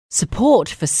Support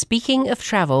for Speaking of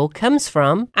Travel comes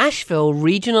from Asheville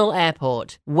Regional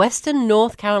Airport, Western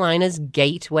North Carolina's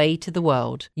gateway to the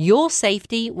world. Your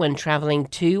safety when traveling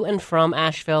to and from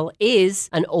Asheville is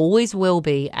and always will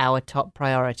be our top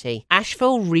priority.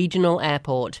 Asheville Regional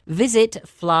Airport. Visit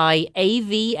flyavl.com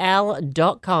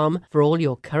for all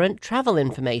your current travel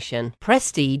information.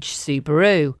 Prestige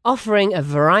Subaru, offering a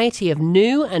variety of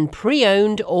new and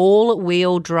pre-owned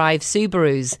all-wheel drive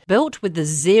Subarus built with the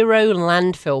zero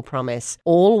landfill promise.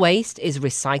 All waste is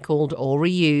recycled or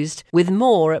reused, with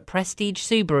more at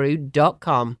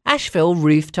prestigesubaru.com. Asheville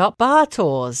Rooftop Bar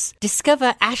Tours.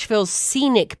 Discover Asheville's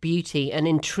scenic beauty and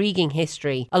intriguing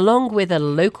history, along with a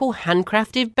local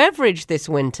handcrafted beverage this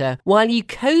winter, while you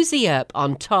cozy up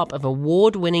on top of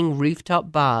award-winning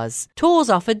rooftop bars. Tours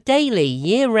offered daily,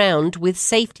 year-round, with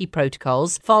safety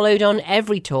protocols followed on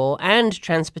every tour, and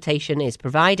transportation is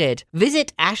provided.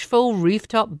 Visit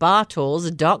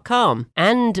AshevilleRooftopBarTours.com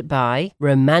and by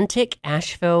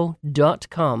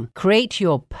RomanticAsheville.com. Create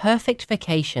your perfect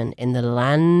vacation in the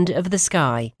land of the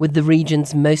sky with the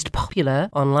region's most popular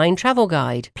online travel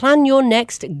guide. Plan your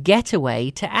next getaway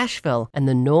to Asheville and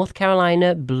the North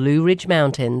Carolina Blue Ridge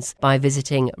Mountains by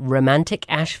visiting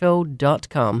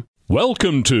RomanticAsheville.com.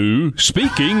 Welcome to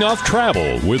Speaking of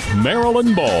Travel with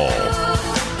Marilyn Ball.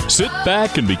 Sit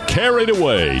back and be carried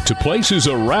away to places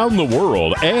around the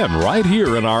world and right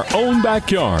here in our own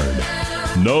backyard.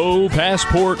 No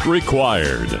passport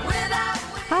required.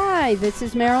 Hi, this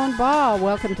is Marilyn Ball.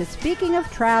 Welcome to Speaking of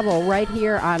Travel right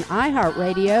here on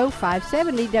iHeartRadio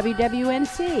 570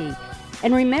 WWNC.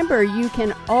 And remember, you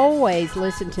can always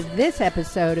listen to this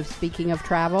episode of Speaking of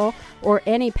Travel or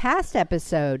any past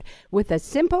episode with a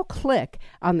simple click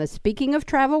on the Speaking of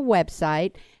Travel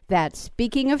website. That's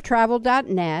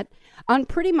speakingoftravel.net, on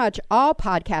pretty much all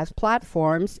podcast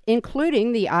platforms,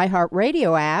 including the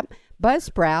iHeartRadio app,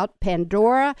 Buzzsprout,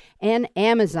 Pandora, and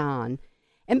Amazon.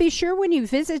 And be sure when you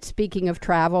visit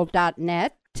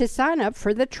speakingoftravel.net to sign up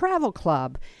for the Travel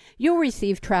Club. You'll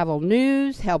receive travel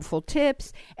news, helpful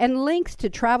tips, and links to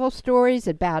travel stories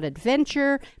about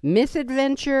adventure,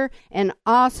 misadventure, and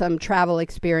awesome travel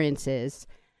experiences.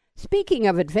 Speaking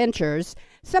of adventures,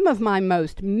 some of my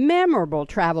most memorable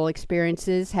travel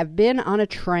experiences have been on a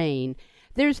train.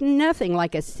 There's nothing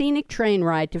like a scenic train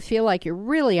ride to feel like you're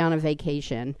really on a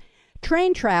vacation.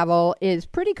 Train travel is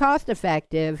pretty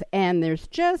cost-effective, and there's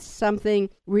just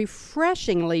something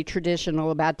refreshingly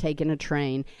traditional about taking a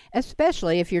train,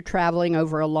 especially if you're traveling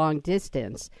over a long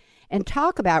distance. And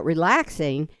talk about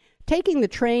relaxing. Taking the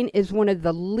train is one of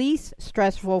the least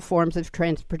stressful forms of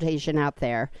transportation out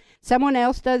there. Someone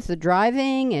else does the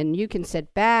driving, and you can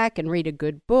sit back and read a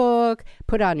good book,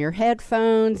 put on your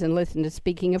headphones and listen to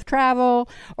Speaking of Travel,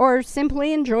 or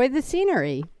simply enjoy the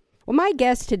scenery. Well, my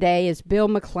guest today is Bill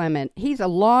McClement. He's a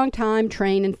longtime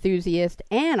train enthusiast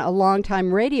and a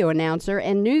longtime radio announcer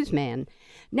and newsman.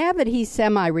 Now that he's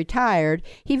semi-retired,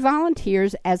 he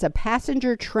volunteers as a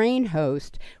passenger train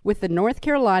host with the North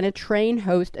Carolina Train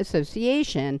Host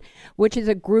Association, which is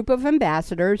a group of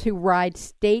ambassadors who ride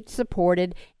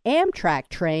state-supported Amtrak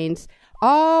trains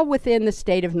all within the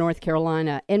state of North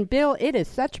Carolina. And Bill, it is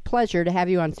such a pleasure to have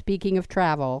you on Speaking of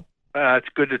Travel. It's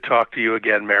good to talk to you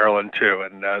again, Marilyn, too,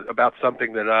 and about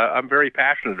something that I'm very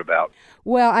passionate about.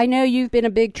 Well, I know you've been a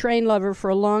big train lover for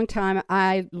a long time.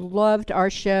 I loved our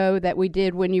show that we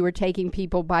did when you were taking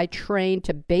people by train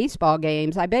to baseball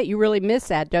games. I bet you really miss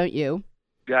that, don't you?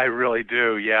 I really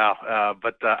do, yeah.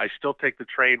 But I still take the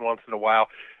train once in a while.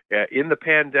 In the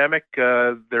pandemic,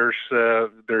 there's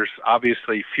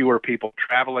obviously fewer people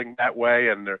traveling that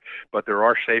way, but there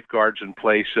are safeguards in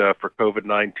place for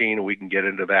COVID-19, and we can get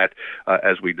into that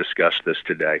as we discuss this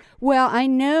today. Well, I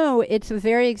know it's a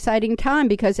very exciting time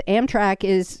because Amtrak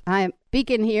is, I'm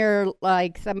speaking here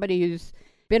like somebody who's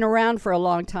been around for a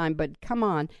long time, but come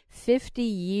on, 50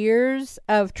 years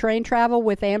of train travel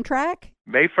with Amtrak?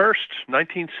 May 1st,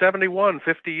 1971,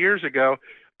 50 years ago.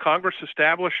 Congress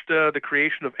established the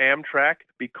creation of Amtrak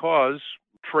because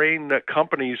train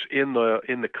companies in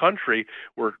the country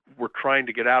were trying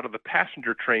to get out of the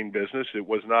passenger train business. It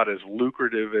was not as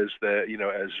lucrative as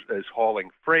as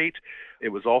hauling freight. It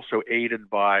was also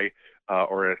aided by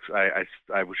I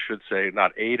should say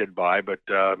not aided by, but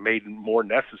made more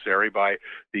necessary by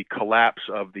the collapse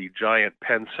of the giant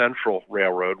Penn Central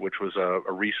Railroad, which was a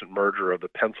recent merger of the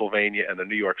Pennsylvania and the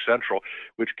New York Central,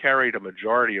 which carried a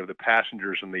majority of the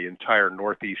passengers in the entire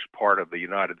northeast part of the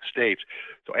United States.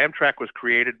 So Amtrak was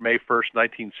created May 1st,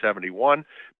 1971.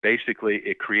 Basically,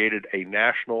 it created a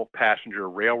national passenger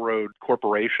railroad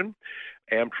corporation.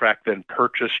 Amtrak then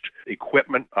purchased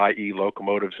equipment, i.e.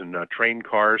 locomotives and train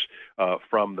cars,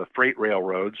 from the freight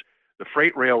railroads. The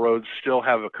freight railroads still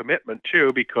have a commitment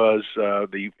too, because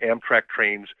the Amtrak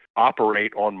trains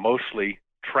operate on mostly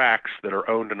tracks that are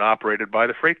owned and operated by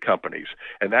the freight companies.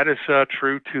 And that is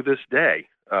true to this day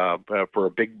for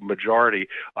a big majority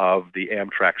of the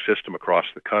Amtrak system across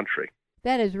the country.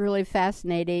 That is really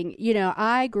fascinating. You know,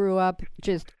 I grew up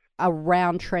just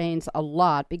around trains a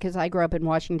lot because I grew up in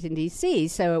Washington, D.C.,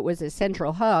 so it was a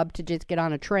central hub to just get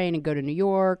on a train and go to New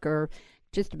York or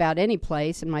just about any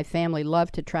place, and my family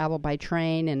loved to travel by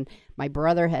train, and my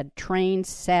brother had train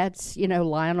sets, you know,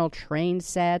 Lionel train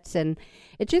sets, and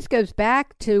it just goes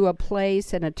back to a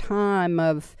place and a time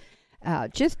of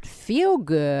just feel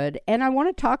good. And I want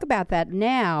to talk about that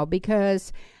now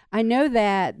because I know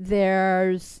that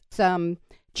there's some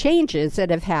changes that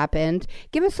have happened.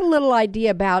 Give us a little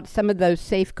idea about some of those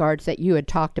safeguards that you had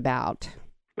talked about.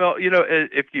 Well, you know,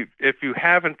 if you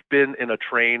haven't been in a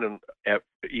train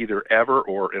either ever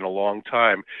or in a long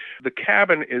time, the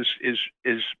cabin is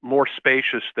more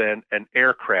spacious than an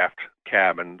aircraft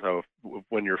cabin. So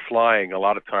when you're flying, a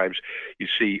lot of times you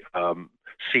see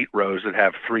seat rows that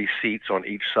have 3 seats on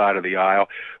each side of the aisle.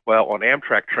 Well, on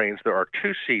Amtrak trains, there are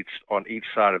 2 seats on each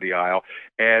side of the aisle,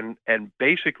 and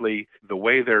basically the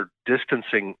way they're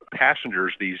distancing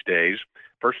passengers these days.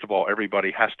 First of all, everybody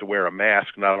has to wear a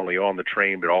mask, not only on the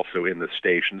train, but also in the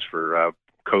stations for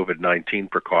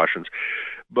COVID-19 precautions.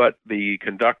 But the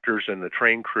conductors and the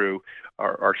train crew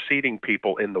are seating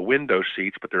people in the window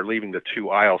seats, but they're leaving the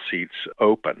 2 aisle seats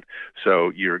open.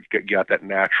 So you got that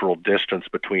natural distance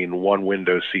between one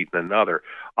window seat and another.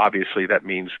 Obviously, that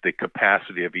means the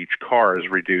capacity of each car is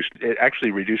reduced. It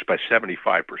actually reduced by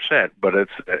 75%, but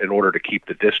it's in order to keep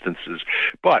the distances.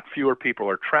 But fewer people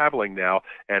are traveling now,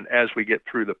 and as we get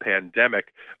through the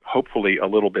pandemic, hopefully a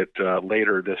little bit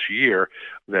later this year,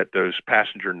 that those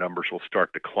passenger numbers will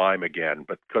start to climb again.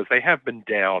 But because they have been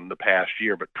down the past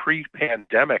year, but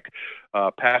pre-pandemic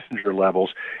passenger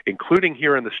levels, including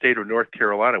here in the state of North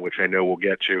Carolina, which I know we'll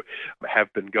get to,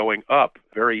 have been going up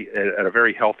at a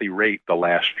very healthy rate the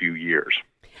last few years.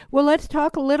 Well, let's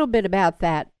talk a little bit about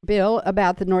that, Bill,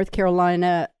 about the North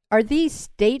Carolina. Are these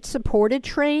state-supported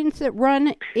trains that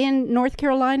run in North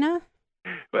Carolina?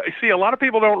 But see, a lot of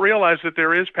people don't realize that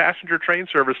there is passenger train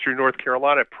service through North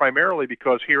Carolina, primarily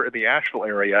because here in the Asheville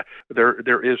area,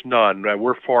 there is none.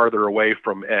 We're farther away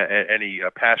from any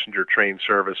passenger train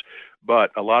service, but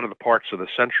a lot of the parts of the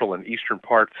central and eastern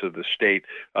parts of the state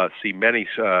see many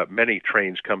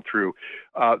trains come through.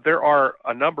 There are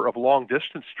a number of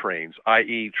long-distance trains,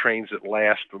 i.e. trains that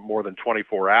last more than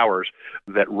 24 hours,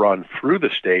 that run through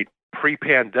the state.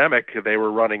 Pre-pandemic, they were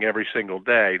running every single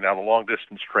day. Now, the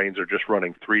long-distance trains are just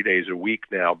running 3 days a week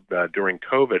now during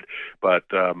COVID, but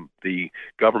the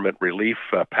government relief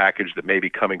package that may be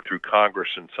coming through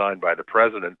Congress and signed by the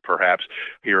president, perhaps,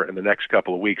 here in the next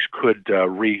couple of weeks, could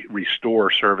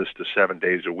restore service to 7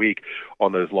 days a week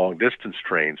on those long-distance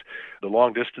trains. The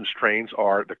long-distance trains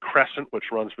are the Crescent,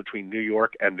 which runs between New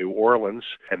York and New Orleans,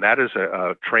 and that is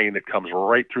a train that comes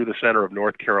right through the center of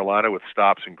North Carolina with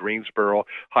stops in Greensboro,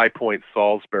 High Point,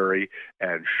 Salisbury,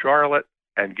 and Charlotte,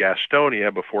 and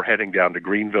Gastonia before heading down to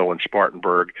Greenville and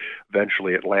Spartanburg,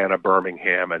 eventually Atlanta,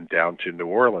 Birmingham, and down to New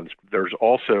Orleans. There's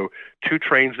also 2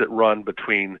 trains that run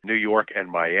between New York and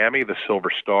Miami, the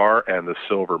Silver Star and the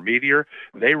Silver Meteor.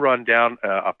 They run down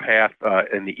a path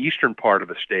in the eastern part of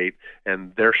the state,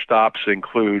 and their stops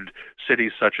include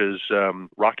cities such as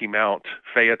Rocky Mount,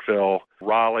 Fayetteville,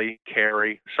 Raleigh,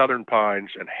 Cary, Southern Pines,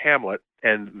 and Hamlet.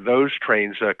 And those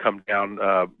trains come down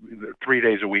 3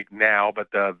 days a week now, but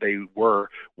they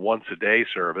were once-a-day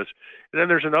service. And then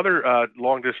there's another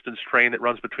long-distance train that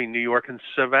runs between New York and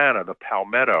Savannah, the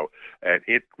Palmetto, and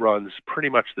it runs pretty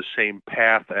much the same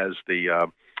path as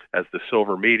the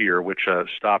Silver Meteor, which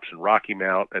stops in Rocky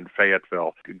Mount and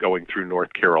Fayetteville, going through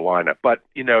North Carolina. But,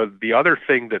 you know, the other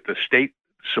thing that the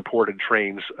state-supported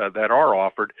trains that are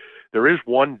offered, there is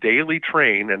one daily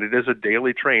train, and it is a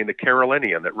daily train, the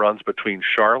Carolinian, that runs between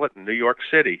Charlotte and New York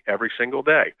City every single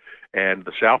day. And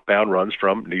the southbound runs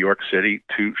from New York City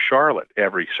to Charlotte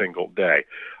every single day.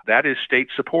 That is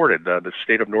state-supported. The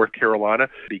state of North Carolina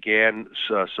began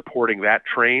supporting that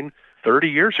train 30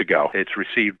 years ago. It's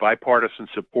received bipartisan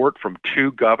support from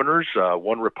 2 governors,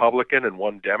 one Republican and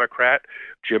one Democrat.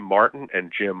 Jim Martin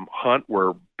and Jim Hunt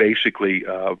were basically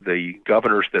the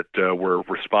governors that were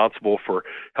responsible for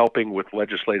helping with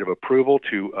legislative approval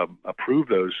to approve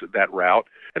that route.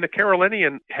 And the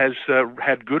Carolinian has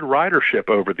had good ridership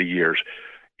over the years.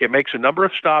 It makes a number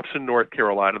of stops in North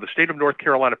Carolina. The state of North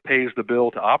Carolina pays the bill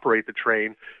to operate the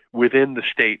train within the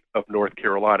state of North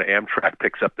Carolina. Amtrak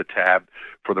picks up the tab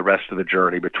for the rest of the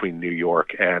journey between New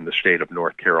York and the state of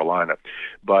North Carolina.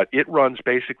 But it runs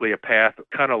basically a path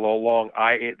kind of along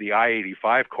the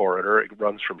I-85 corridor. It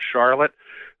runs from Charlotte,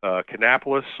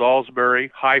 Kannapolis,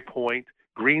 Salisbury, High Point,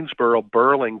 Greensboro,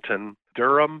 Burlington,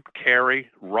 Durham,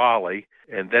 Cary, Raleigh,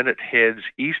 and then it heads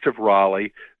east of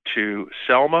Raleigh to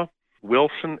Selma,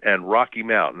 Wilson, and Rocky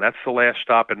Mount. That's the last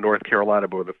stop in North Carolina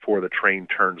before the train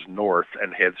turns north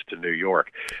and heads to New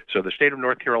York. So the state of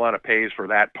North Carolina pays for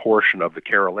that portion of the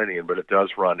Carolinian, but it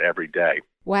does run every day.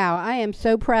 Wow, I am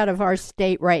so proud of our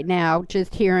state right now,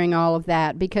 just hearing all of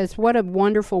that, because what a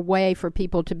wonderful way for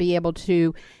people to be able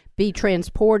to be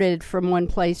transported from one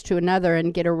place to another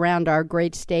and get around our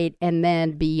great state and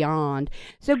then beyond.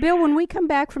 So, Bill, when we come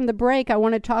back from the break, I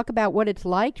want to talk about what it's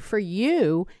like for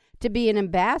you to be an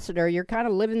ambassador. You're kind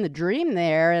of living the dream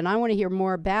there, and I want to hear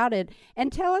more about it.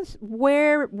 And tell us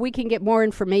where we can get more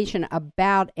information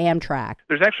about Amtrak.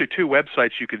 There's actually two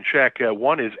websites you can check.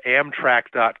 One is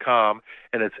Amtrak.com,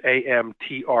 and it's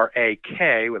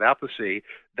AMTRAK without the C,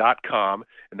 .com,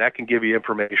 and that can give you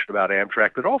information about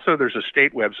Amtrak. But also there's a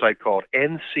state website called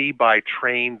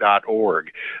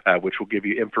ncbytrain.org, which will give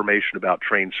you information about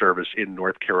train service in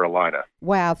North Carolina.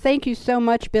 Wow, thank you so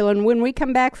much, Bill. And when we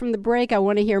come back from the break, I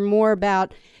want to hear more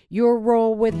about your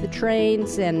role with the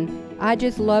trains, and I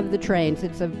just love the trains.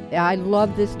 I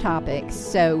love this topic.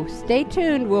 So stay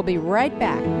tuned. We'll be right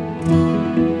back.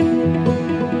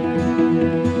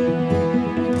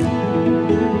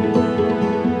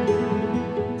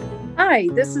 Hi,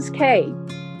 this is Kay.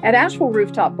 At Asheville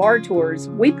Rooftop Bar Tours,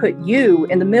 we put you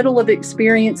in the middle of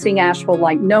experiencing Asheville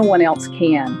like no one else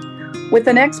can. With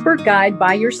an expert guide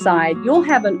by your side, you'll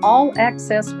have an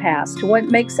all-access pass to what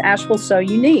makes Asheville so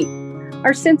unique.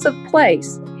 Our sense of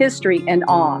place, history, and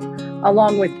awe,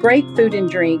 along with great food and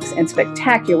drinks and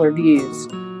spectacular views.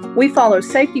 We follow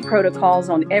safety protocols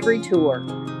on every tour.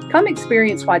 Come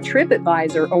experience why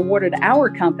TripAdvisor awarded our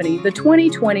company the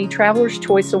 2020 Traveler's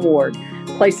Choice Award,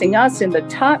 placing us in the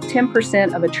top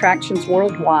 10% of attractions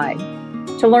worldwide.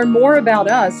 To learn more about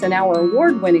us and our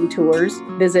award-winning tours,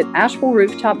 visit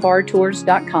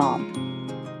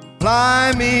AshevilleRooftopBarTours.com.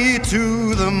 Fly me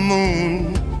to the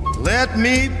moon, let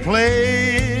me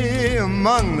play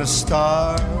among the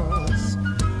stars,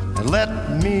 and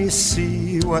let me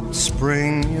see what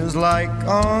spring is like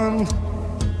on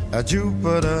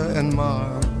Jupiter and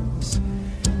Mars.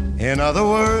 In other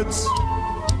words...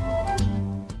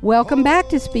 Welcome back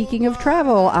to Speaking of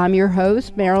Travel. I'm your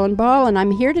host, Marilyn Ball, and I'm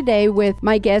here today with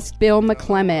my guest, Bill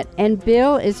McClement. And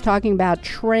Bill is talking about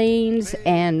trains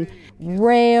and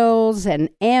rails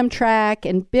and Amtrak.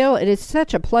 And Bill, it is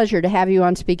such a pleasure to have you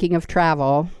on Speaking of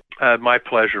Travel. My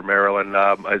pleasure, Marilyn.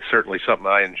 It's certainly something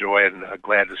I enjoy, and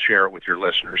glad to share it with your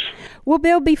listeners. Well,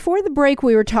 Bill, before the break,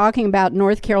 we were talking about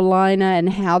North Carolina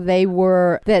and how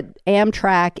that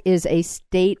Amtrak is a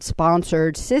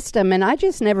state-sponsored system, and I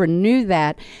just never knew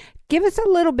that. Give us a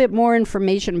little bit more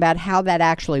information about how that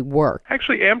actually works.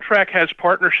 Actually, Amtrak has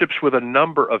partnerships with a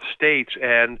number of states,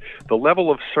 and the level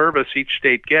of service each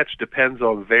state gets depends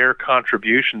on their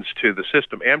contributions to the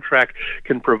system. Amtrak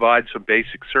can provide some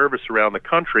basic service around the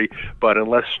country, but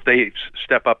unless states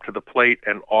step up to the plate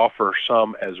and offer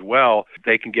some as well,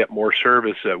 they can get more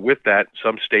service with that.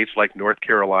 Some states like North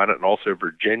Carolina and also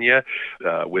Virginia,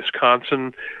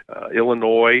 Wisconsin,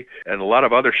 Illinois, and a lot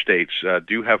of other states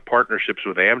do have partnerships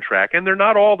with Amtrak. And they're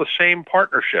not all the same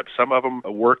partnerships. Some of them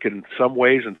work in some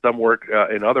ways and some work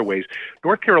in other ways.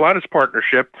 North Carolina's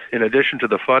partnership, in addition to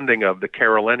the funding of the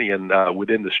Carolinian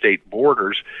within the state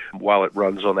borders, while it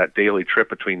runs on that daily trip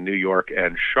between New York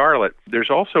and Charlotte, there's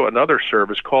also another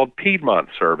service called Piedmont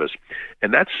Service.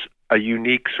 And that's a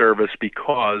unique service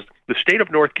because the state of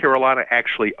North Carolina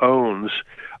actually owns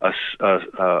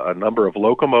a number of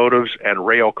locomotives and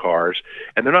rail cars,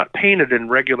 and they're not painted in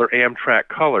regular Amtrak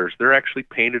colors. They're actually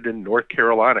painted in North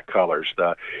Carolina colors.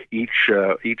 Each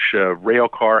rail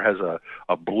car has a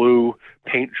blue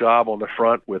paint job on the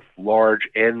front with large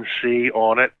NC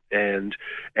on it, and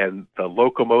the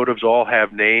locomotives all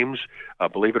have names.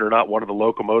 Believe it or not, one of the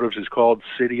locomotives is called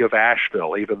City of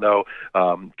Asheville, even though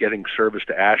getting service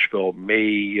to Asheville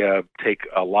may take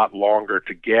a lot longer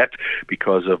to get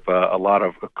because of a lot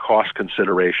of cost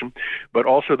consideration. But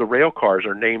also the rail cars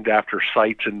are named after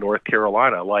sites in North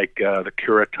Carolina, like the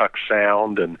Currituck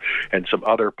Sound and some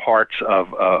other parts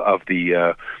of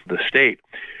the state.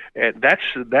 And that's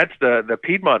the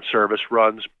Piedmont service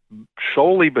runs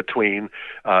solely between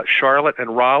Charlotte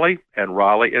and Raleigh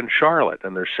and Charlotte,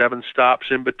 and there's 7 stops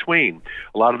in between.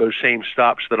 A lot of those same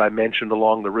stops that I mentioned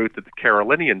along the route that the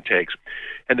Carolinian takes.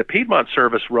 And the Piedmont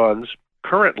service runs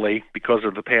currently, because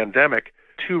of the pandemic,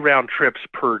 2 round trips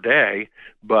per day,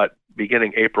 but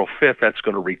beginning April 5th, that's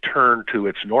going to return to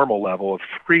its normal level of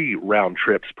 3 round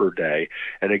trips per day.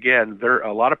 And again,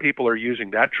 a lot of people are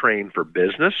using that train for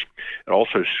business, and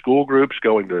also school groups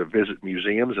going to visit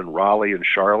museums in Raleigh and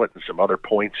Charlotte and some other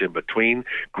points in between.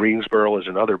 Greensboro is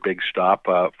another big stop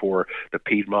for the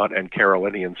Piedmont and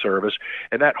Carolinian service.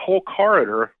 And that whole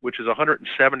corridor, which is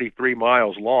 173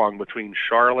 miles long between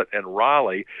Charlotte and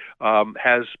Raleigh,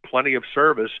 has plenty of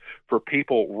service for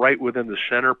people right within the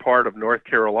center part of North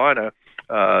Carolina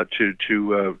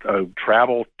to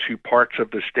travel to parts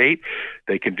of the state.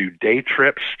 They can do day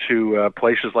trips to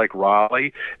places like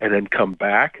Raleigh and then come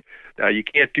back. You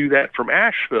can't do that from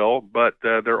Asheville, but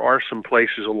there are some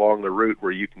places along the route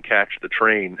where you can catch the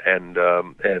train and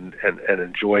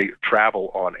enjoy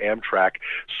travel on Amtrak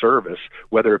service,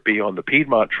 whether it be on the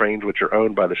Piedmont trains, which are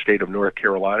owned by the state of North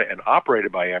Carolina and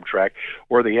operated by Amtrak,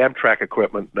 or the Amtrak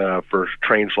equipment for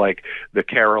trains like the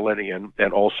Carolinian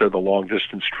and also the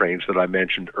long-distance trains that I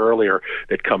mentioned earlier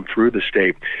that come through the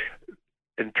state.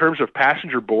 In terms of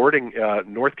passenger boarding,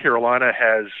 North Carolina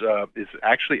is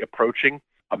actually approaching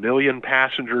 1 million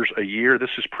passengers a year.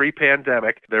 This is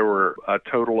pre-pandemic. There were a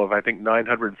total of, I think,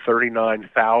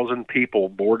 939,000 people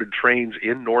boarded trains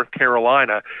in North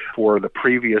Carolina for the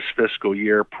previous fiscal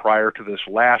year prior to this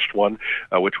last one,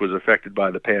 which was affected by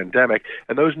the pandemic.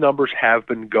 And those numbers have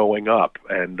been going up,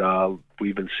 and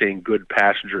we've been seeing good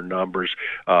passenger numbers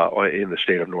in the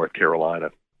state of North Carolina.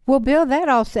 Well, Bill, that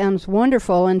all sounds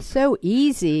wonderful and so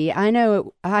easy. I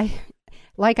know,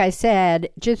 like I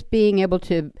said, just being able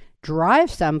to drive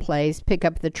someplace, pick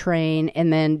up the train,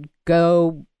 and then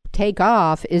go take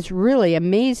off is really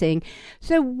amazing.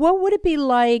 So what would it be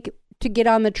like to get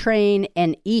on the train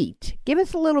and eat? Give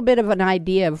us a little bit of an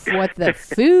idea of what the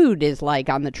food is like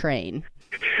on the train.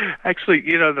 Actually,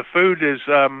 the food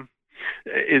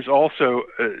is also,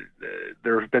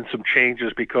 there have been some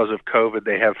changes because of COVID.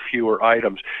 They have fewer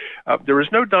items. There is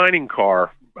no dining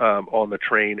car on the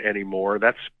train anymore.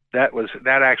 That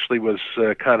actually was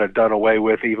kind of done away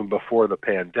with even before the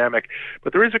pandemic.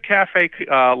 But there is a cafe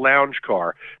lounge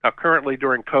car. Now, currently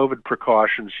during COVID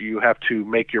precautions, you have to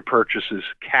make your purchases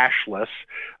cashless,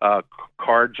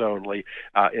 cards only,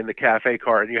 in the cafe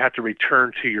car, and you have to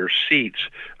return to your seats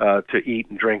to eat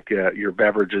and drink your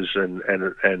beverages and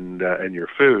your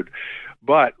food.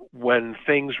 But when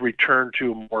things return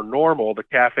to more normal, the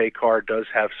cafe car does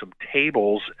have some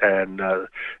tables and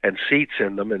seats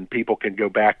in them, and people can go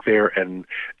back there and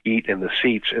eat in the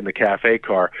seats in the cafe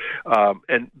car.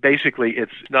 And basically,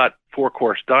 it's not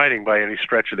 4-course dining by any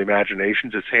stretch of the imagination.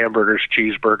 It's hamburgers,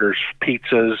 cheeseburgers,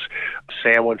 pizzas,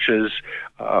 sandwiches,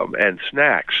 and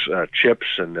snacks, chips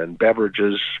and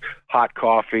beverages, hot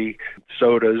coffee,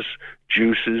 sodas,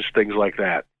 juices, things like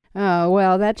that. Oh,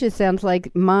 well, that just sounds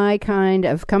like my kind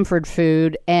of comfort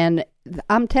food. And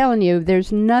I'm telling you,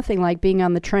 there's nothing like being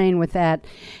on the train with that,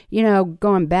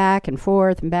 going back and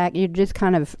forth and back. You're just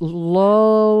kind of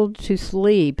lulled to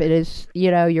sleep. It is,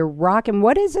 you're rocking.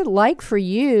 What is it like for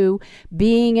you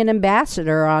being an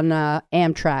ambassador on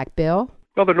Amtrak, Bill?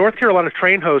 Well, the North Carolina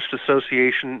Train Host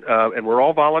Association, and we're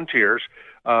all volunteers,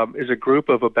 is a group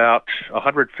of about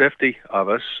 150 of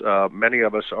us. Many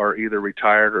of us are either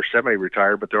retired or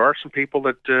semi-retired, but there are some people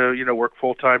that work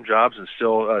full-time jobs and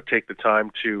still take the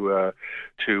time to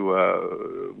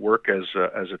work as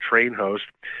a train host.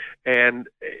 And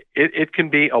it can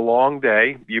be a long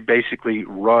day. You basically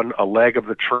run a leg of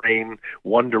the train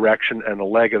one direction and a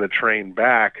leg of the train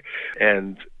back,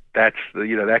 and that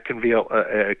can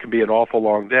be an awful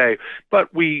long day.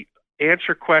 But we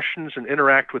answer questions and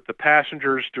interact with the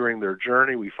passengers during their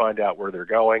journey. We find out where they're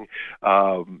going,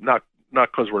 not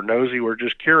because we're nosy, we're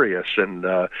just curious, and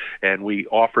we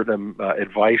offer them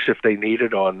advice if they need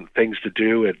it on things to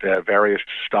do at various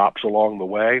stops along the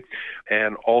way,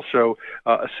 and also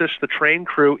assist the train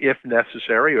crew if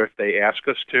necessary or if they ask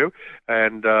us to.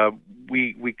 And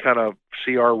we kind of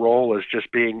see our role as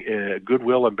just being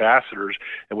goodwill ambassadors,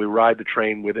 and we ride the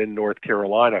train within North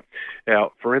Carolina.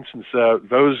 Now, for instance,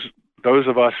 those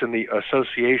of us in the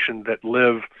association that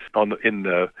live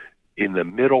in the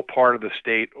middle part of the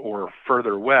state or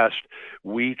further west,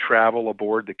 we travel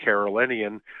aboard the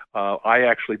Carolinian. I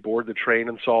actually board the train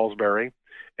in Salisbury,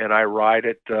 and I ride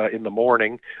it in the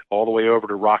morning all the way over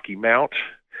to Rocky Mount,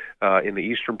 in the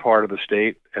eastern part of the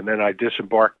state, and then I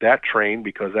disembark that train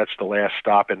because that's the last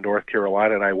stop in North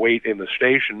Carolina, and I wait in the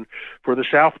station for the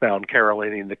southbound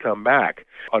Carolinian to come back.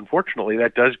 Unfortunately,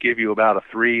 that does give you about a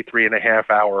 3.5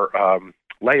 hour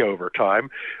layover time,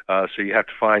 so you have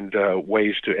to find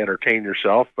ways to entertain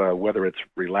yourself, whether it's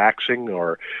relaxing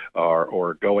or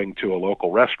going to a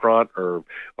local restaurant or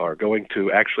going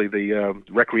to actually the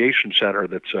recreation center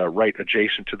that's right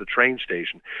adjacent to the train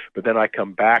station. But then I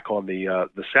come back on the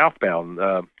southbound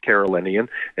Carolinian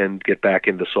and get back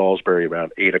into Salisbury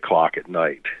around 8 o'clock at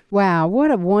night. Wow,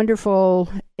 what a wonderful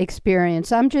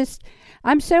experience.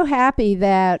 I'm so happy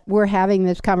that we're having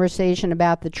this conversation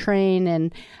about the train,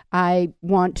 and I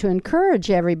want to encourage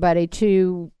everybody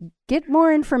to get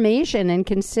more information and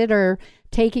consider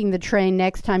taking the train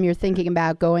next time you're thinking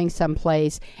about going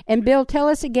someplace. And Bill, tell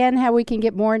us again how we can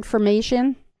get more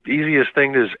information. The easiest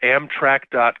thing is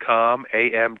Amtrak.com,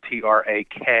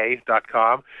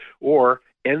 AMTRAK.com, or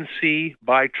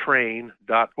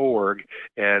ncbytrain.org,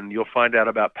 and you'll find out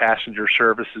about passenger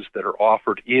services that are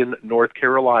offered in North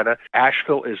Carolina.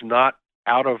 Asheville is not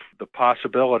out of the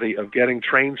possibility of getting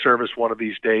train service one of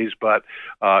these days, but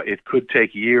it could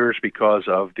take years because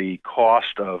of the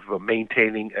cost of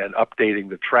maintaining and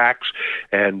updating the tracks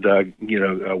and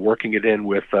working it in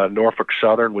with Norfolk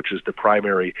Southern, which is the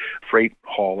primary freight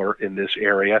hauler in this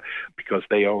area, because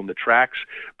they own the tracks.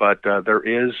 But there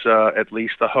is at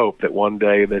least the hope that one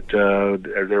day that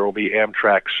there will be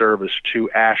Amtrak service to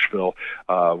Asheville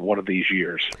one of these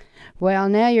years. Well,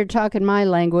 now you're talking my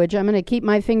language. I'm going to keep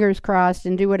my fingers crossed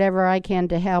and do whatever I can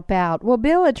to help out. Well,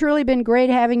 Bill, it's really been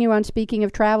great having you on Speaking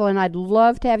of Travel, and I'd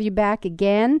love to have you back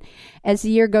again as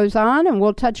the year goes on, and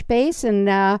we'll touch base and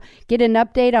get an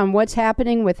update on what's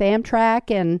happening with Amtrak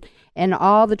and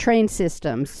all the train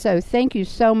systems. So thank you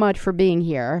so much for being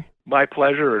here. My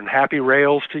pleasure, and happy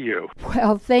rails to you.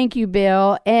 Well, thank you,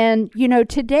 Bill. And,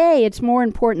 today it's more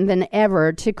important than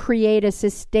ever to create a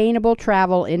sustainable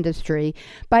travel industry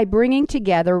by bringing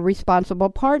together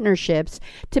responsible partnerships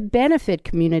to benefit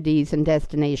communities and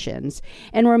destinations.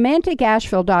 And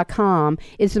RomanticAsheville.com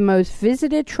is the most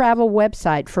visited travel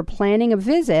website for planning a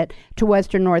visit to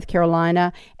Western North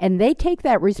Carolina, and they take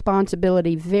that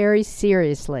responsibility very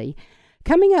seriously.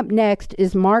 Coming up next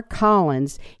is Mark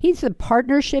Collins. He's the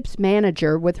Partnerships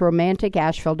Manager with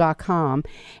RomanticAsheville.com,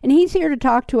 and he's here to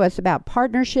talk to us about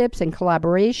partnerships and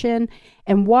collaboration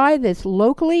and why this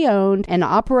locally owned and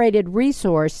operated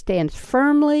resource stands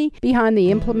firmly behind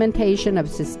the implementation of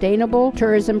sustainable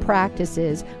tourism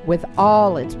practices with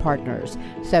all its partners.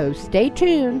 So stay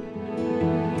tuned.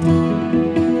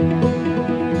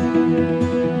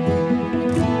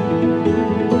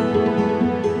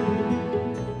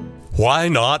 Why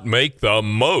not make the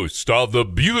most of the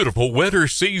beautiful winter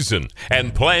season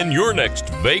and plan your next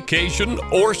vacation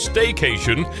or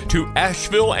staycation to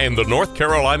Asheville and the North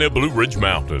Carolina Blue Ridge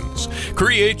Mountains?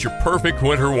 Create your perfect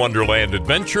winter wonderland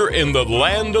adventure in the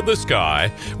land of the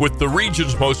sky with the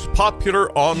region's most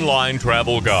popular online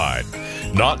travel guide.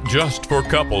 Not just for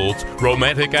couples,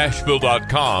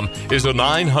 RomanticAsheville.com is a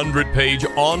 900-page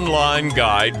online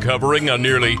guide covering a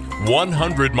nearly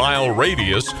 100-mile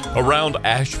radius around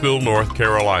Asheville, North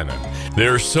Carolina.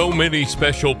 There are so many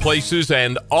special places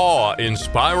and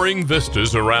awe-inspiring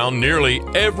vistas around nearly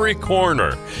every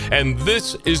corner, and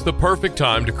this is the perfect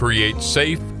time to create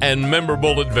safe and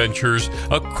memorable adventures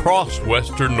across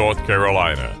Western North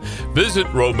Carolina. Visit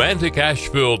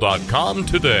RomanticAsheville.com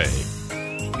today.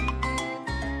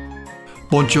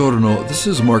 Buongiorno, this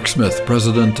is Mark Smith,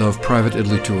 president of Private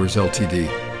Italy Tours Ltd.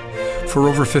 For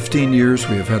over 15 years,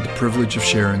 we have had the privilege of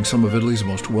sharing some of Italy's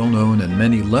most well-known and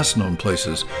many less-known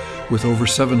places with over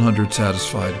 700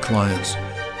 satisfied clients.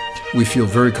 We feel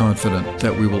very confident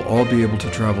that we will all be able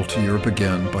to travel to Europe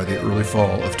again by the early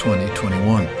fall of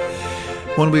 2021.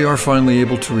 When we are finally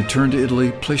able to return to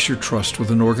Italy, place your trust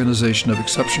with an organization of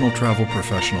exceptional travel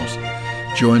professionals.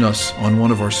 Join us on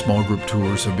one of our small group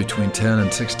tours of between 10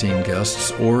 and 16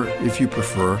 guests, or if you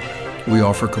prefer, we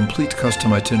offer complete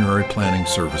custom itinerary planning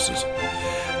services.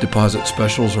 Deposit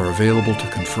specials are available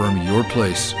to confirm your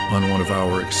place on one of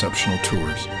our exceptional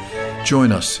tours.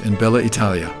 Join us in Bella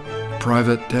Italia,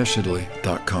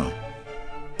 private-italy.com.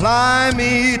 Fly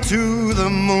me to the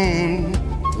moon,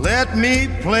 let me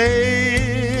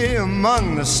play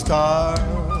among the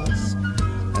stars,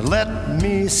 and let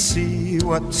me see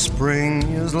what spring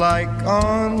is like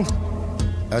on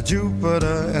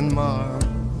Jupiter and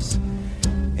Mars.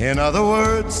 In other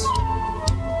words...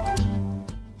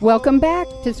 Welcome back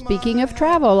to Speaking of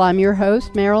Travel. I'm your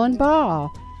host, Marilyn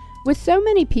Ball. With so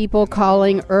many people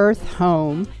calling Earth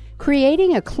home,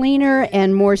 creating a cleaner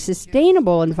and more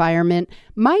sustainable environment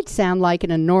might sound like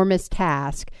an enormous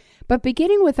task. but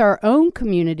beginning with our own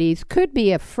communities could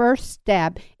be a first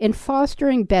step in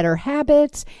fostering better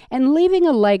habits and leaving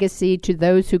a legacy to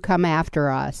those who come after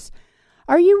us.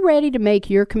 Are you ready to make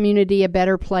your community a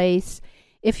better place?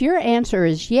 If your answer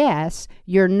is yes,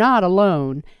 you're not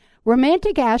alone.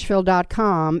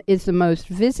 RomanticAsheville.com is the most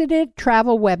visited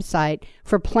travel website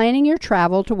for planning your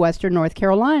travel to Western North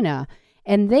Carolina,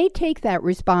 and they take that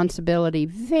responsibility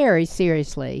very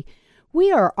seriously. We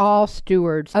are all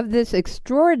stewards of this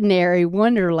extraordinary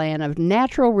wonderland of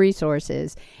natural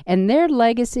resources, and their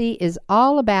legacy is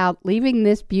all about leaving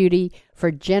this beauty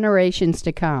for generations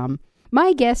to come.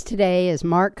 My guest today is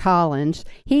Mark Collins.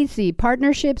 He's the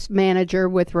Partnerships Manager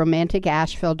with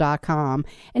RomanticAsheville.com,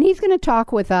 and he's going to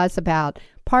talk with us about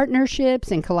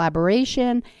partnerships and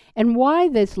collaboration and why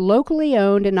this locally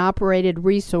owned and operated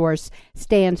resource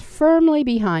stands firmly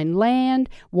behind land,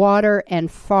 water,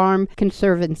 and farm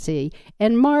conservancy.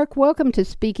 And Mark, welcome to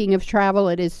Speaking of Travel.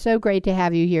 It is so great to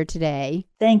have you here today.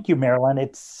 Thank you, Marilyn.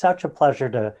 It's such a pleasure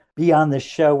to be on this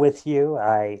show with you.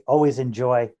 I always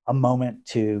enjoy a moment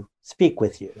to speak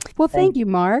with you. Well, thank you,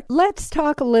 Mark. Let's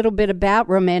talk a little bit about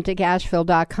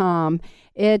RomanticAsheville.com.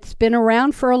 It's been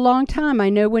around for a long time. I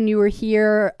know when you were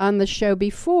here on the show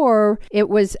before, it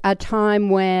was a time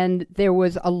when there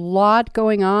was a lot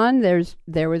going on.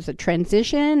 There was a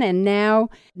transition, and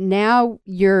now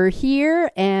you're here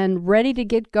and ready to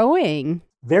get going.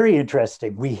 Very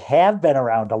interesting. We have been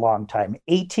around a long time,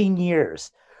 18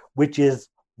 years, which is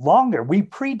longer. We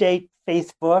predate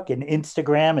Facebook and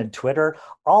Instagram and Twitter,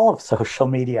 all of social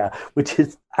media, which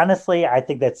is honestly, I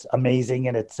think that's amazing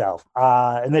in itself.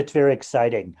 And it's very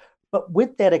exciting. But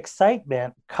with that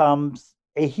excitement comes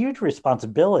a huge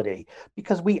responsibility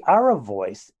because we are a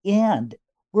voice and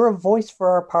we're a voice for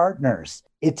our partners.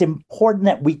 It's important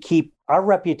that we keep our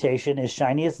reputation as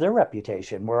shiny as their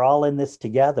reputation. We're all in this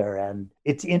together. And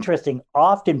it's interesting.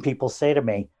 Often people say to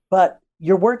me, but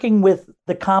you're working with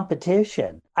the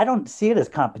competition. I don't see it as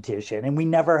competition, and we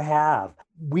never have.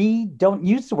 We don't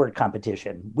use the word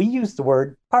competition. We use the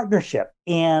word partnership,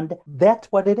 and that's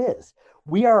what it is.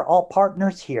 We are all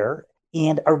partners here,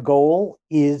 and our goal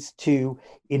is to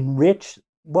enrich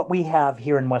what we have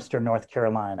here in Western North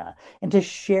Carolina and to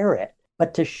share it,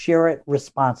 but to share it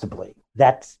responsibly.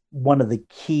 That's one of the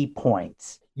key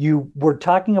points. You were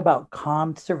talking about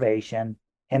conservation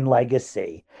and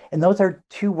legacy. And those are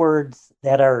two words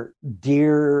that are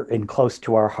dear and close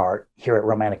to our heart here at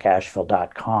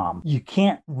RomanticAsheville.com. You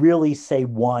can't really say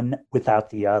one without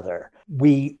the other.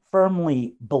 We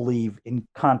firmly believe in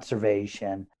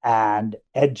conservation and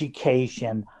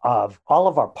education of all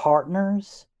of our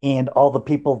partners and all the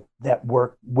people that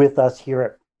work with us here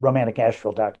at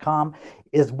RomanticAsheville.com,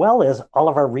 as well as all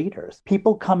of our readers.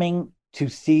 People coming to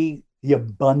see the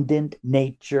abundant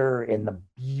nature and the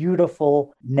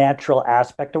beautiful natural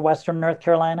aspect of Western North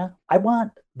Carolina. I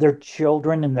want their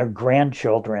children and their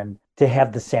grandchildren to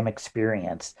have the same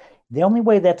experience. The only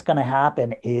way that's going to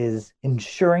happen is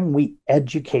ensuring we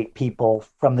educate people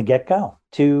from the get-go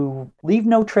to leave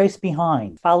no trace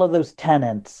behind, follow those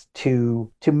tenets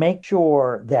to make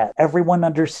sure that everyone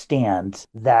understands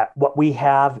that what we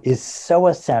have is so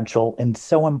essential and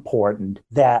so important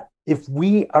that if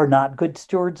we are not good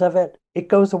stewards of it, it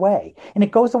goes away. And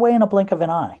it goes away in a blink of an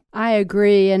eye. I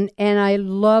agree. And I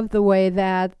love the way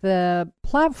that the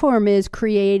platform is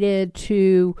created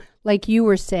to, like you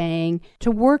were saying, to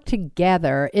work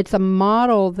together. It's a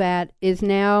model that is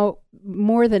now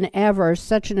more than ever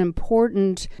such an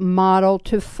important model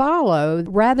to follow.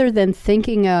 Rather than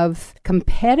thinking of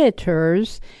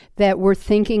competitors, that we're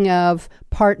thinking of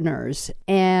partners.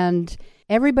 And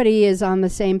everybody is on the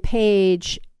same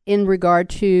page in regard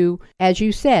to, as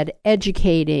you said,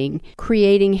 educating,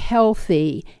 creating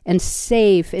healthy and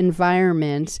safe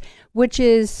environments, which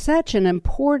is such an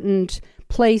important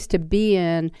place to be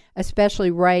in, especially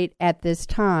right at this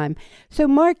time. So,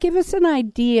 Mark, give us an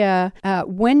idea,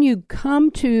 when you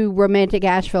come to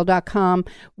RomanticAsheville.com,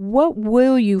 what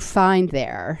will you find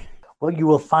there? Well, you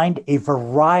will find a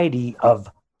variety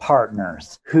of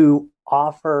partners who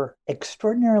offer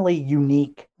extraordinarily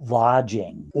unique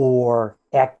lodging or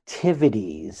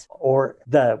activities, or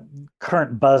the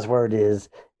current buzzword is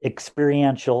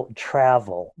experiential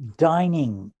travel,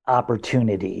 dining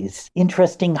opportunities,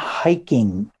 interesting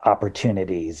hiking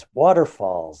opportunities,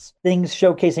 waterfalls, things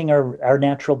showcasing our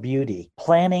natural beauty,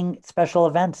 planning special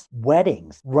events,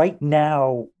 weddings. Right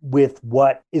now, with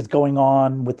what is going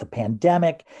on with the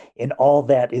pandemic and all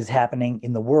that is happening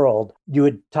in the world, you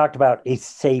had talked about a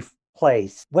safe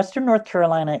place. Western North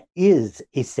Carolina is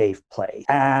a safe place,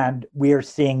 and we are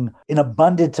seeing an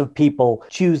abundance of people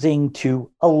choosing to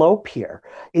elope here.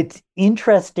 It's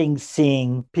interesting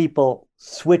seeing people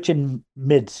switch in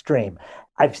midstream.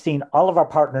 I've seen all of our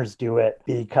partners do it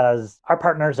because our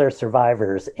partners are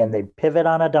survivors and they pivot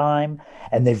on a dime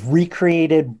and they've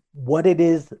recreated what it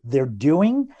is they're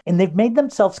doing and they've made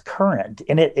themselves current.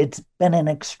 And it's been an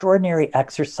extraordinary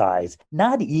exercise.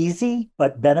 Not easy,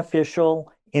 but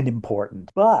beneficial and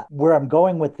important. But where I'm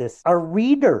going with this, our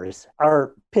readers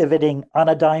are pivoting on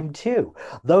a dime too.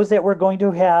 Those that were going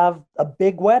to have a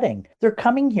big wedding, they're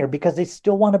coming here because they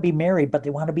still want to be married, but they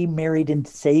want to be married in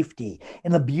safety,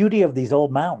 in the beauty of these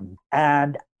old mountains.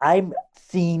 And I've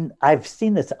seen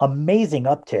this amazing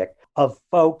uptick of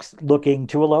folks looking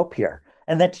to elope here.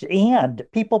 And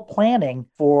people planning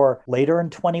for later in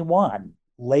 21,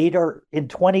 later in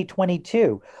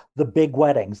 2022, the big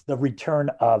weddings, the return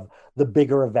of the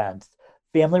bigger events.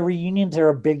 Family reunions are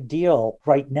a big deal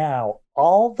right now.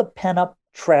 All the pent-up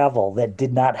travel that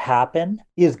did not happen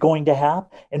is going to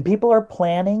happen. And people are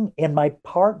planning, and my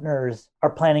partners are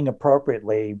planning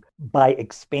appropriately by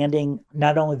expanding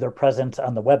not only their presence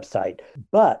on the website,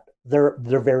 but their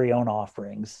very own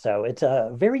offerings. So it's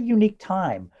a very unique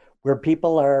time where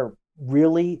people are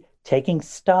really taking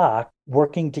stock,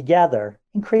 working together,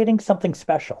 and creating something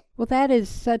special. Well, that is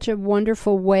such a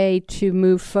wonderful way to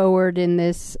move forward in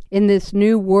this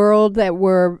new world that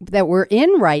we're in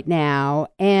right now,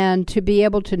 and to be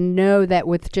able to know that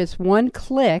with just one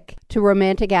click to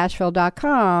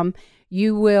romanticasheville.com,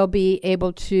 you will be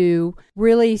able to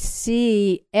really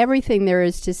see everything there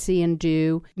is to see and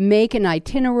do, make an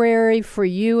itinerary for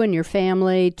you and your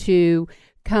family to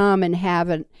come and have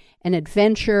an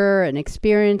adventure, an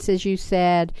experience, as you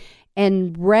said,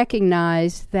 and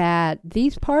recognize that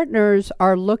these partners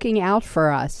are looking out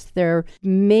for us. They're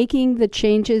making the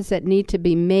changes that need to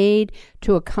be made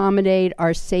to accommodate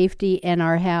our safety and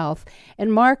our health.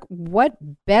 And Mark, what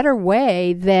better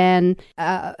way than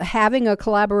having a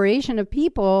collaboration of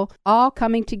people all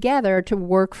coming together to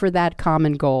work for that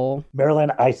common goal?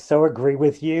 Marilyn, I so agree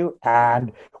with you.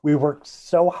 And we worked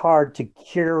so hard to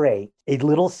curate a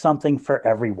little something for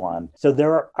everyone. So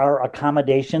there are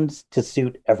accommodations to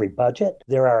suit every budget.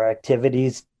 There are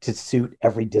activities to suit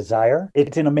every desire.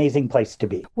 It's an amazing place to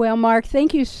be. Well, Mark,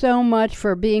 thank you so much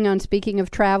for being on Speaking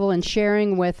of Travel and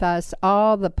sharing with us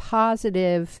all the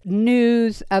positive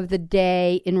news of the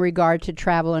day in regard to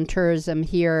travel and tourism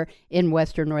here in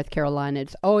Western North Carolina.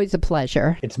 It's always a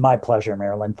pleasure. It's my pleasure,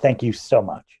 Marilyn. Thank you so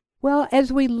much. Well,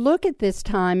 as we look at this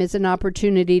time as an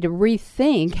opportunity to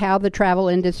rethink how the travel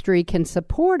industry can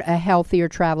support a healthier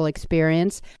travel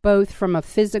experience, both from a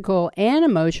physical and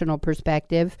emotional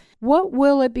perspective, what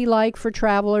will it be like for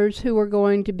travelers who are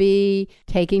going to be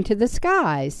taking to the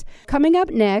skies? Coming up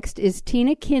next is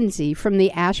Tina Kinsey from the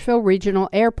Asheville Regional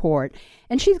Airport,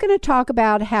 and she's going to talk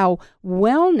about how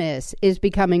wellness is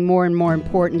becoming more and more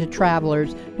important to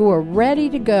travelers who are ready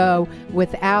to go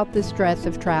without the stress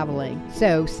of traveling.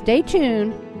 So stay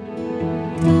tuned.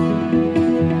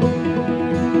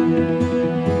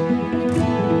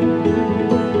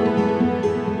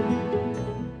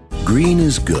 Green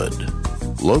is good.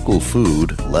 Local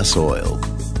food, less oil.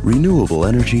 Renewable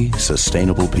energy,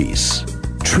 sustainable peace.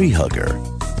 Tree hugger.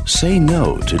 Say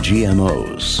no to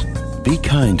GMOs. Be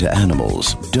kind to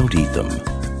animals, don't eat them.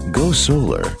 Go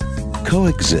solar.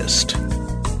 Coexist.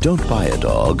 Don't buy a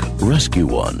dog, rescue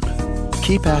one.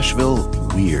 Keep Asheville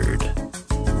weird.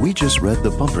 We just read the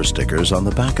bumper stickers on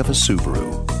the back of a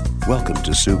Subaru. Welcome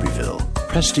to Subieville.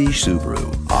 Prestige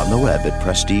Subaru. On the web at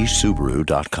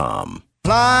prestigesubaru.com.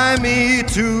 Fly me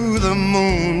to the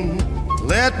moon,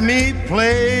 let me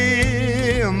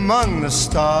play among the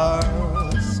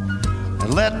stars,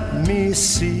 and let me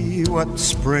see what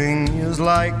spring is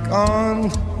like on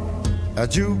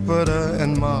Jupiter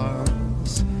and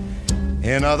Mars.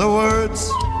 In other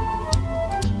words...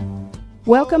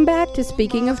 Welcome back to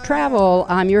Speaking of Travel.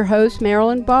 I'm your host,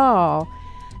 Marilyn Ball.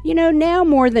 You know, now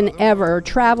more than ever,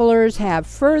 travelers have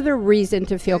further reason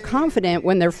to feel confident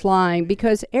when they're flying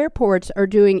because airports are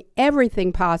doing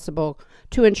everything possible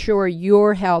to ensure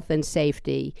your health and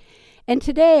safety. And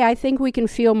today, I think we can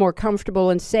feel more comfortable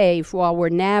and safe while we're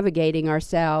navigating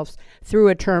ourselves through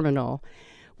a terminal.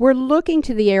 We're looking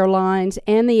to the airlines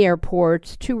and the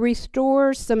airports to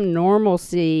restore some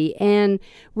normalcy and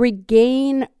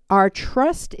regain our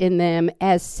trust in them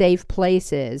as safe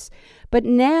places. But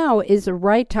now is the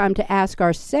right time to ask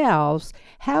ourselves,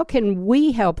 how can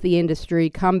we help the industry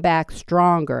come back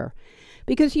stronger?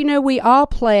 because, we all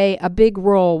play a big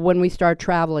role when we start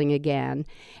traveling again.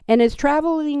 And as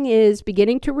traveling is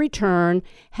beginning to return,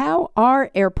 how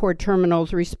are airport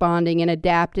terminals responding and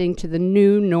adapting to the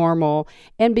new normal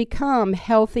and become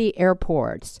healthy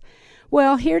airports?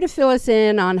 Well, here to fill us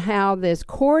in on how this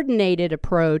coordinated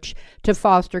approach to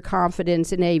foster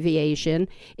confidence in aviation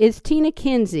is Tina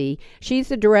Kinsey. She's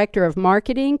the Director of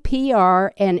Marketing,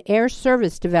 PR, and Air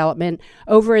Service Development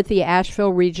over at the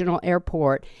Asheville Regional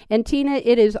Airport. And Tina,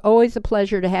 it is always a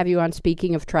pleasure to have you on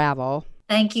Speaking of Travel.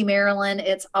 Thank you, Marilyn.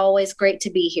 It's always great to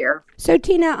be here. So,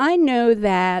 Tina, I know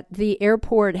that the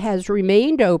airport has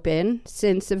remained open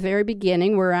since the very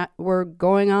beginning. We're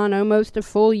going on almost a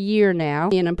full year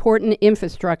now. An important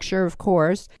infrastructure, of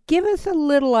course. Give us a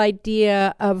little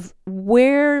idea of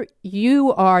where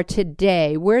you are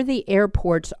today, where the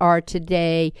airports are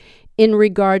today in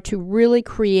regard to really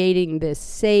creating this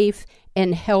safe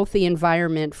and healthy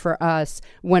environment for us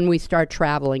when we start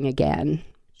traveling again.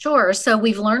 Sure. So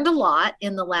we've learned a lot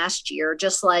in the last year,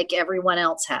 just like everyone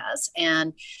else has,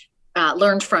 and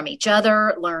learned from each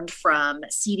other, learned from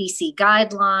CDC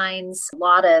guidelines, a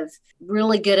lot of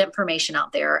really good information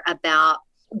out there about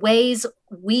ways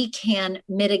we can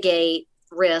mitigate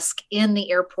risk in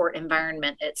the airport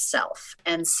environment itself.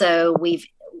 And so we've,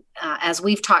 as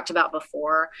we've talked about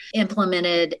before,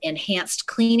 implemented enhanced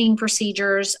cleaning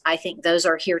procedures. I think those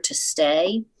are here to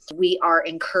stay. We are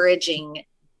encouraging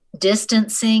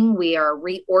distancing. We are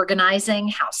reorganizing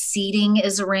how seating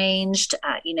is arranged,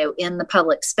 in the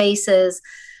public spaces,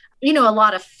 a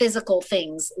lot of physical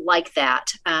things like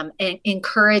that, and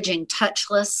encouraging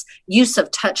use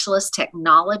of touchless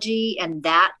technology. And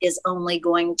that is only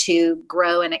going to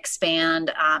grow and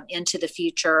expand into the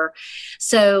future.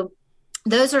 So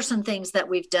those are some things that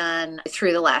we've done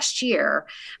through the last year,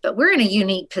 but we're in a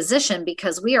unique position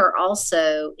because we are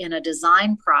also in a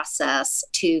design process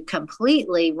to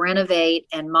completely renovate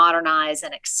and modernize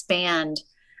and expand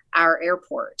our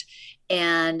airport.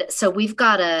 And so we've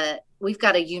got a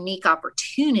unique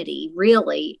opportunity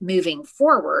really moving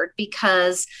forward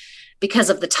because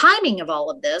of the timing of all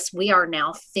of this. We are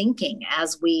now thinking,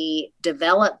 as we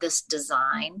develop this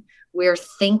design, we're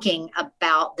thinking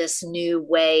about this new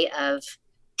way of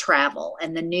travel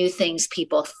and the new things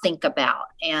people think about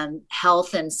and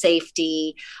health and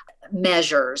safety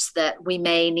measures that we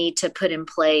may need to put in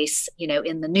place,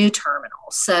 in the new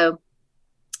terminal. So,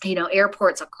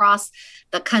 airports across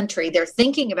the country, they're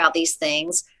thinking about these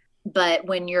things, but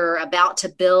when you're about to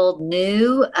build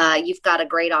new, you've got a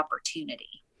great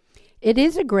opportunity. It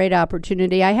is a great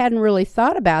opportunity. I hadn't really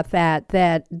thought about that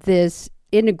this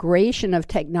integration of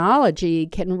technology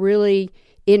can really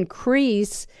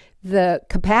increase the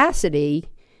capacity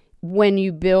when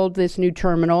you build this new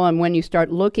terminal and when you start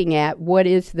looking at what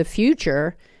is the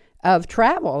future of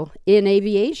travel in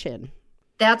aviation.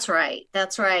 That's right.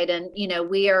 And,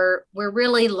 we're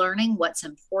really learning what's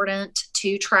important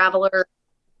to travelers.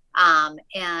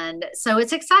 And so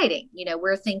it's exciting.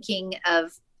 We're thinking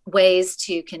of ways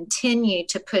to continue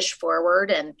to push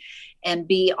forward and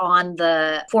be on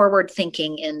the forward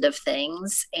thinking end of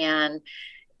things. And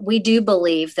we do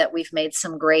believe that we've made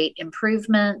some great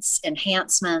improvements,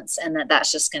 enhancements, and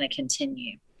that's just going to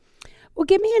continue. Well,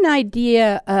 give me an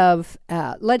idea of,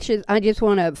 I just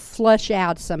want to flush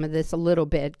out some of this a little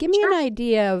bit. Give me an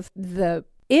idea of the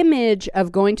image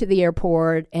of going to the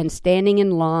airport and standing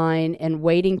in line and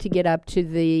waiting to get up to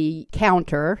the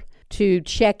counter to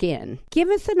check in. Give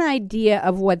us an idea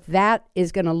of what that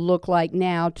is going to look like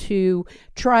now to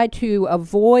try to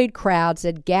avoid crowds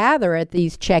that gather at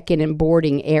these check-in and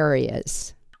boarding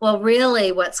areas. Well,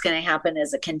 really what's going to happen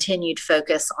is a continued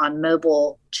focus on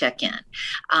mobile check-in.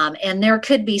 And there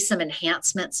could be some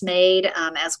enhancements made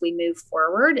as we move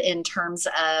forward in terms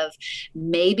of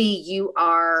maybe you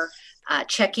are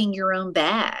checking your own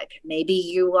bag. Maybe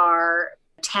you are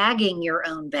tagging your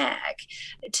own bag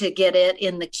to get it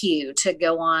in the queue to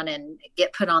go on and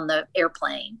get put on the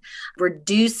airplane,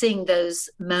 reducing those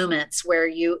moments where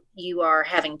you are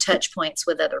having touch points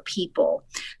with other people.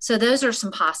 So those are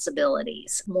some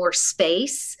possibilities. More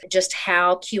space, just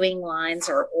how queuing lines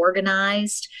are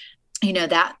organized,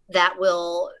 that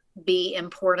will be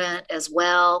important as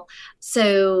well.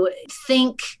 So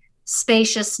think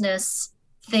spaciousness,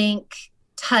 think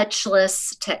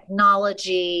touchless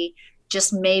technology,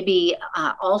 just maybe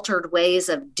altered ways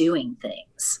of doing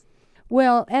things.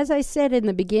 Well, as I said in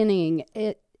the beginning,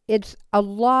 it's a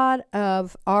lot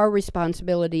of our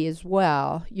responsibility as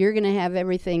well. You're going to have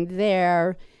everything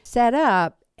there set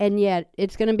up, and yet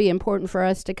it's going to be important for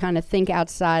us to kind of think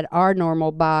outside our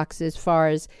normal box as far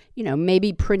as,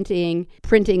 maybe printing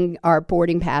our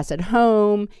boarding pass at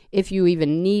home. If you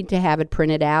even need to have it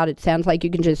printed out, it sounds like you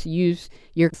can just use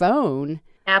your phone.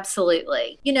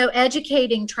 Absolutely.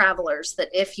 Educating travelers that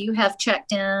if you have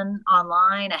checked in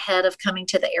online ahead of coming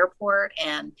to the airport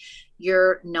and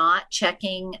you're not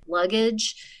checking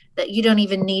luggage, that you don't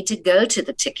even need to go to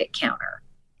the ticket counter.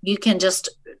 You can just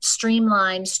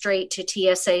streamline straight to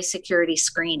TSA security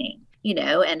screening,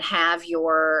 and have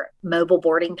your mobile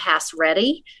boarding pass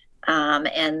ready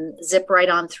and zip right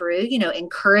on through,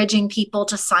 encouraging people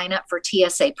to sign up for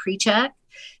TSA PreCheck,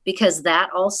 because that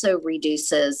also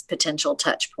reduces potential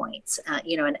touch points,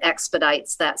 and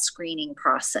expedites that screening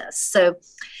process. So,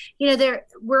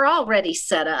 we're already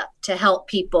set up to help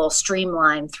people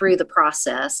streamline through the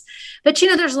process. But,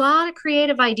 there's a lot of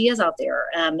creative ideas out there.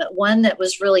 One that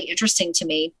was really interesting to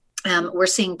me, we're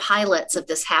seeing pilots of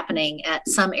this happening at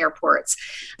some airports.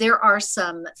 There are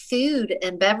some food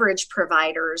and beverage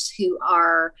providers who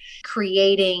are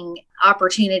creating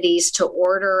opportunities to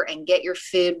order and get your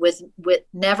food with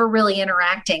never really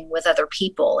interacting with other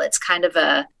people. It's kind of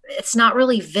it's not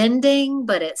really vending,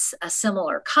 but it's a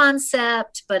similar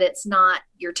concept, but it's not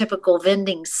your typical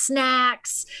vending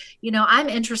snacks. I'm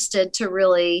interested to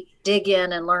really dig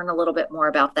in and learn a little bit more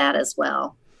about that as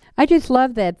well. I just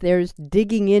love that there's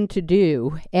digging in to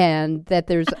do, and that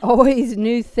there's always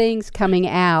new things coming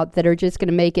out that are just going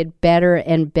to make it better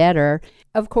and better.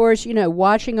 Of course,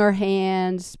 washing our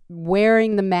hands,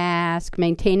 wearing the mask,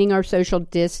 maintaining our social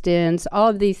distance, all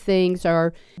of these things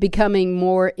are becoming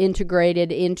more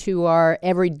integrated into our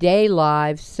everyday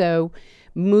lives. So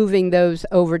moving those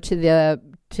over to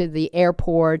the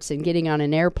airports and getting on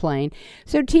an airplane.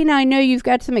 So, Tina, I know you've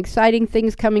got some exciting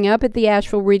things coming up at the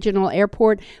Asheville Regional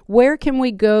Airport. Where can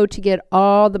we go to get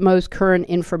all the most current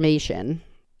information?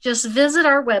 Just visit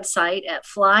our website at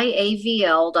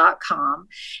flyavl.com,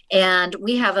 and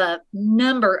we have a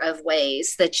number of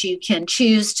ways that you can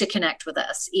choose to connect with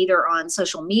us, either on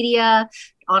social media,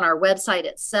 on our website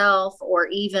itself, or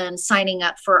even signing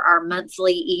up for our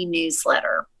monthly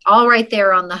e-newsletter, all right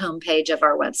there on the homepage of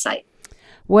our website.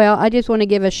 Well, I just want to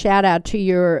give a shout out to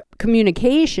your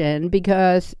communication,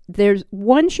 because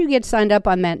once you get signed up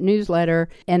on that newsletter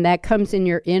and that comes in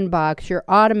your inbox, you're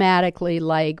automatically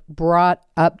brought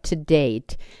up to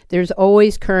date. There's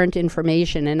always current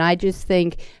information. And I just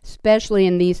think, especially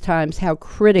in these times, how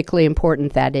critically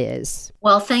important that is.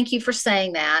 Well, thank you for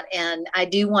saying that. And I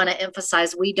do want to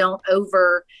emphasize, we don't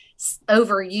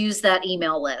overuse that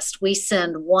email list. We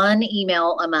send one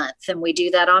email a month, and we do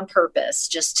that on purpose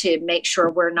just to make sure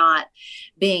we're not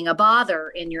being a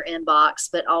bother in your inbox,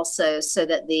 but also so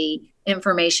that the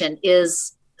information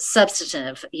is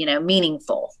substantive,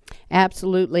 meaningful.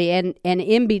 Absolutely. And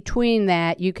in between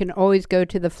that, you can always go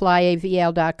to the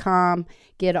flyavl.com,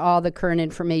 get all the current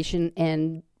information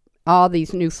and all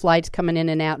these new flights coming in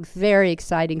and out. Very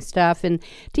exciting stuff. And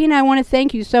Tina, I want to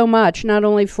thank you so much, not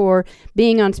only for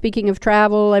being on Speaking of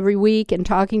Travel every week and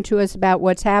talking to us about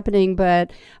what's happening,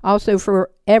 but also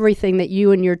for everything that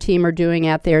you and your team are doing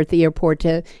out there at the airport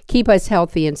to keep us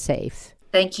healthy and safe.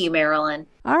 Thank you, Marilyn.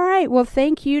 All right. Well,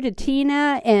 thank you to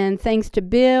Tina, and thanks to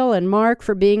Bill and Mark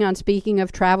for being on Speaking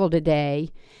of Travel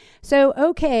today. So,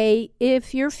 okay,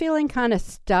 if you're feeling kind of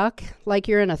stuck, like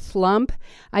you're in a slump,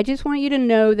 I just want you to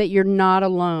know that you're not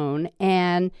alone.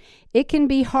 And it can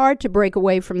be hard to break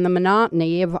away from the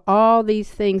monotony of all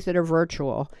these things that are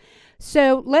virtual.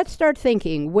 So let's start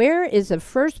thinking, where is the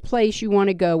first place you want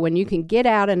to go when you can get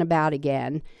out and about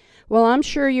again? Well, I'm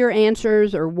sure your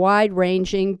answers are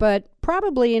wide-ranging, but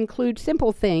probably include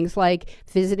simple things like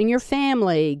visiting your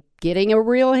family, getting a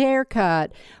real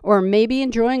haircut, or maybe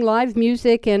enjoying live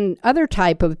music and other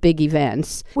type of big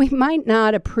events. We might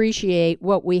not appreciate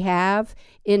what we have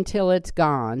until it's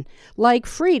gone. Like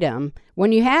freedom.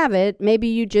 When you have it, maybe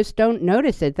you just don't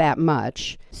notice it that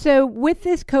much. So with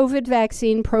this COVID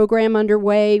vaccine program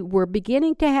underway, we're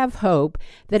beginning to have hope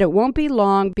that it won't be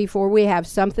long before we have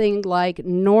something like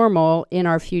normal in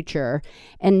our future.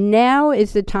 And now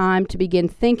is the time to begin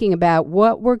thinking about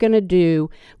what we're going to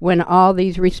do when all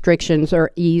these restrictions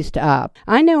are eased up.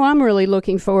 I know I'm really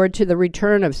looking forward to the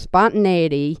return of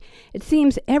spontaneity. It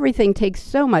seems everything takes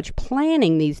so much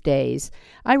planning these days.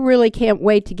 I really can't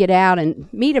wait to get out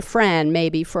and meet a friend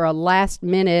maybe for a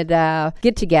last-minute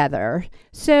get-together.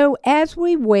 So as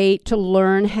we wait to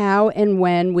learn how and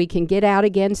when we can get out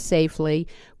again safely,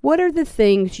 What are the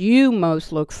things you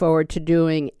most look forward to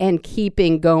doing and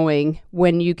keeping going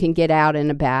when you can get out and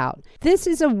about? This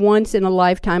is a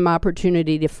once-in-a-lifetime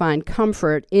opportunity to find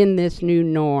comfort in this new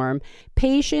norm.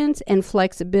 Patience and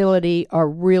flexibility are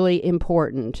really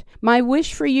important. My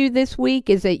wish for you this week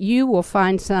is that you will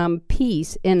find some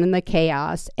peace in the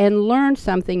chaos and learn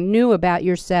something new about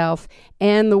yourself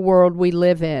and the world we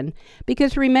live in.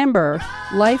 Because remember,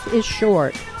 life is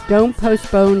short. Don't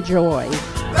postpone joy.